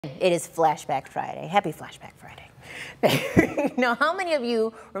It is Flashback Friday. Happy Flashback Friday. Now, how many of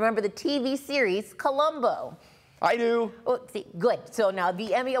you remember the TV series Columbo? I do. Oh, see, good. So now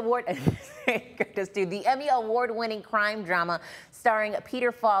the Emmy Award-winning crime drama starring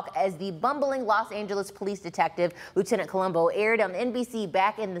Peter Falk as the bumbling Los Angeles police detective Lieutenant Columbo aired on NBC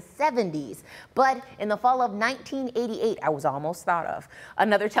back in the 70s. But in the fall of 1988, I was almost thought of,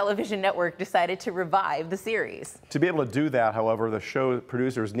 another television network decided to revive the series. To be able to do that, however, the show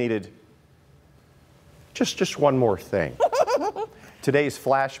producers needed just one more thing. Today's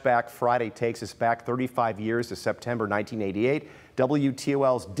Flashback Friday takes us back 35 years to September 1988.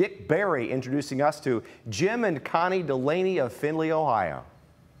 WTOL's Dick Barry introducing us to Jim and Connie Delaney of Findlay, Ohio.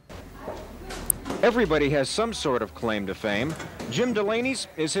 Everybody has some sort of claim to fame. Jim Delaney's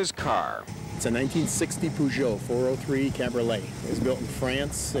is his car. It's a 1960 Peugeot 403 Cabriolet. It was built in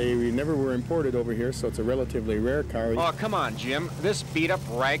France. They never were imported over here, so it's a relatively rare car. Oh, come on, Jim. This beat-up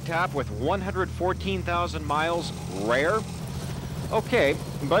ragtop with 114,000 miles, rare? Okay,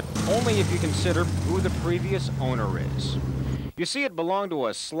 but only if you consider who the previous owner is. You see, it belonged to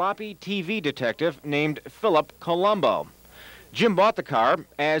a sloppy TV detective named Philip Columbo. Jim bought the car,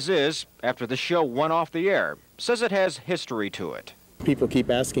 as is, after the show went off the air. Says it has history to it. People keep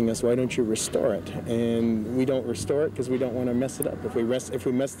asking us, why don't you restore it? And we don't restore it because we don't want to mess it up. If we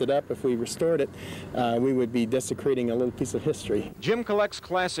messed it up, if we restored it, we would be desecrating a little piece of history. Jim collects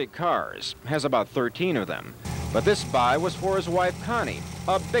classic cars, has about 13 of them. But this buy was for his wife, Connie,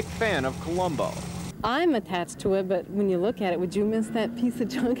 a big fan of Columbo. I'm attached to it, but when you look at it, would you miss that piece of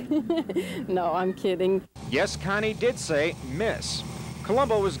junk? No, I'm kidding. Yes, Connie did say miss.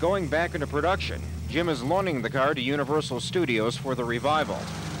 Columbo is going back into production. Jim is loaning the car to Universal Studios for the revival.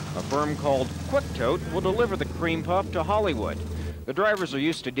 A firm called Quick Tote will deliver the cream puff to Hollywood. The drivers are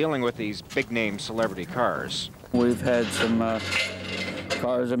used to dealing with these big-name celebrity cars. We've had some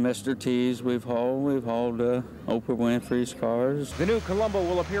cars of Mr. T's we've hauled Oprah Winfrey's cars. The new Columbo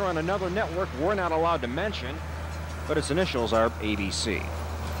will appear on another network we're not allowed to mention, but its initials are ABC.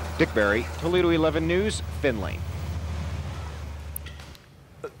 Dick Barry, Toledo 11 News, Findlay.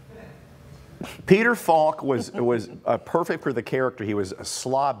 Peter Falk was perfect for the character. He was a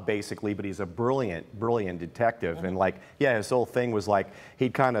slob, basically, but he's a brilliant detective. And, like, yeah, his whole thing was, like,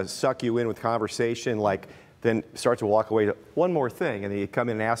 he'd kind of suck you in with conversation, like, then start to walk away to one more thing, and then he'd come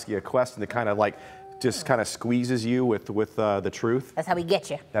in and ask you a question that kind of, like, just kind of squeezes you with the truth. That's how we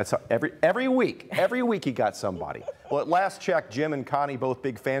get you. That's how, every week he got somebody. Well, at last check, Jim and Connie, both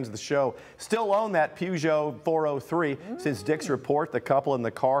big fans of the show, still own that Peugeot 403. Since Dick's report, the couple and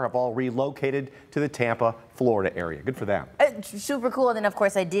the car have all relocated to the Tampa, Florida area. Good for them. Super cool. And then, of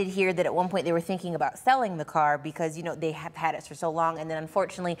course, I did hear that at one point they were thinking about selling the car because, you know, they have had it for so long. And then,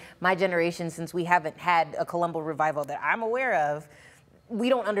 unfortunately, my generation, since we haven't had a Columbo revival that I'm aware of, we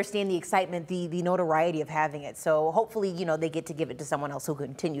don't understand the excitement, the notoriety of having it. So hopefully, you know, they get to give it to someone else who can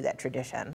continue that tradition.